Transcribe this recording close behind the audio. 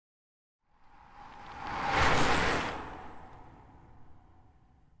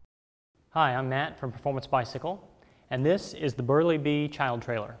Hi, I'm Matt from Performance Bicycle, and this is the Burley Bee child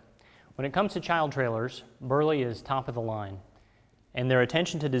trailer. When it comes to child trailers, Burley is top of the line, and their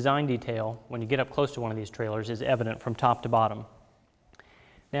attention to design detail when you get up close to one of these trailers is evident from top to bottom.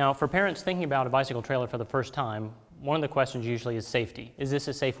 Now, for parents thinking about a bicycle trailer for the first time, one of the questions usually is safety. Is this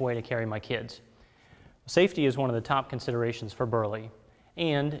a safe way to carry my kids? Safety is one of the top considerations for Burley,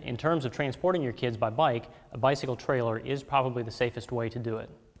 and in terms of transporting your kids by bike, a bicycle trailer is probably the safest way to do it.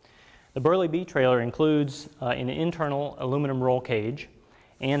 The Burley Bee trailer includes an internal aluminum roll cage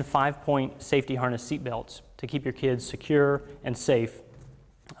and 5-point safety harness seat belts to keep your kids secure and safe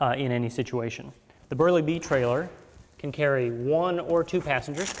in any situation. The Burley Bee trailer can carry 1 or 2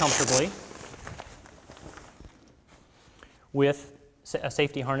 passengers comfortably with a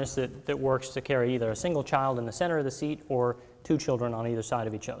safety harness that works to carry either a single child in the center of the seat or 2 children on either side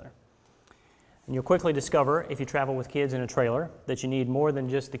of each other. And you'll quickly discover, if you travel with kids in a trailer, that you need more than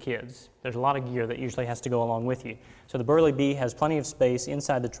just the kids. There's a lot of gear that usually has to go along with you. So the Burley Bee has plenty of space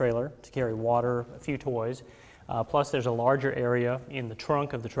inside the trailer to carry water, a few toys, plus there's a larger area in the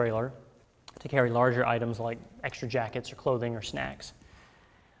trunk of the trailer to carry larger items like extra jackets or clothing or snacks.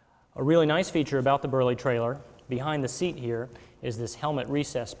 A really nice feature about the Burley trailer, behind the seat here, is this helmet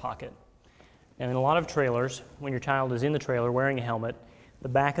recess pocket. And in a lot of trailers, when your child is in the trailer wearing a helmet, the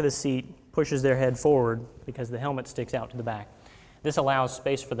back of the seat pushes their head forward because the helmet sticks out to the back. This allows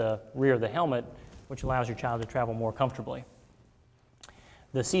space for the rear of the helmet, which allows your child to travel more comfortably.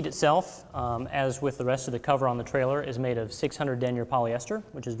 The seat itself, as with the rest of the cover on the trailer, is made of 600 denier polyester,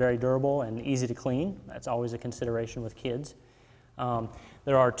 which is very durable and easy to clean. That's always a consideration with kids.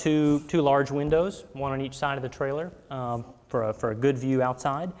 There are two large windows, one on each side of the trailer, for a good view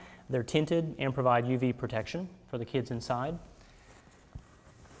outside. They're tinted and provide UV protection for the kids inside.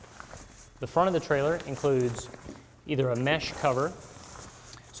 The front of the trailer includes either a mesh cover,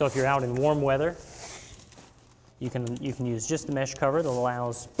 so if you're out in warm weather, you can use just the mesh cover that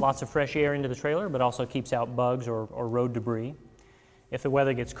allows lots of fresh air into the trailer, but also keeps out bugs or road debris. If the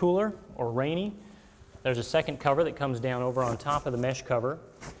weather gets cooler or rainy, there's a second cover that comes down over on top of the mesh cover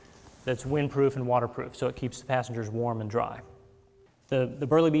that's windproof and waterproof, so it keeps the passengers warm and dry. The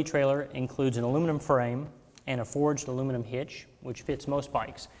Burley Bee trailer includes an aluminum frame and a forged aluminum hitch, which fits most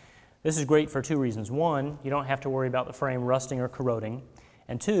bikes. This is great for 2 reasons. 1, you don't have to worry about the frame rusting or corroding.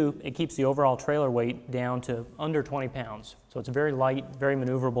 And 2, it keeps the overall trailer weight down to under 20 pounds. So it's a very light, very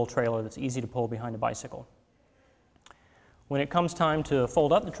maneuverable trailer that's easy to pull behind a bicycle. When it comes time to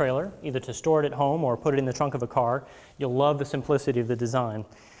fold up the trailer, either to store it at home or put it in the trunk of a car, you'll love the simplicity of the design.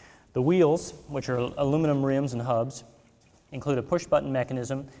 The wheels, which are aluminum rims and hubs, include a push-button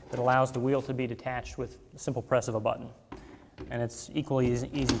mechanism that allows the wheel to be detached with the simple press of a button. And it's equally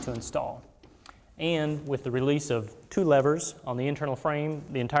easy to install. And with the release of 2 levers on the internal frame,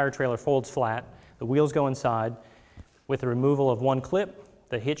 the entire trailer folds flat, the wheels go inside. With the removal of 1 clip,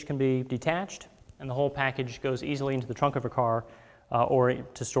 the hitch can be detached, and the whole package goes easily into the trunk of a car or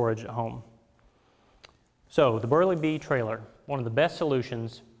to storage at home. So the Burley Bee trailer, one of the best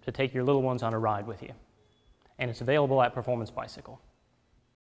solutions to take your little ones on a ride with you. And it's available at Performance Bicycle.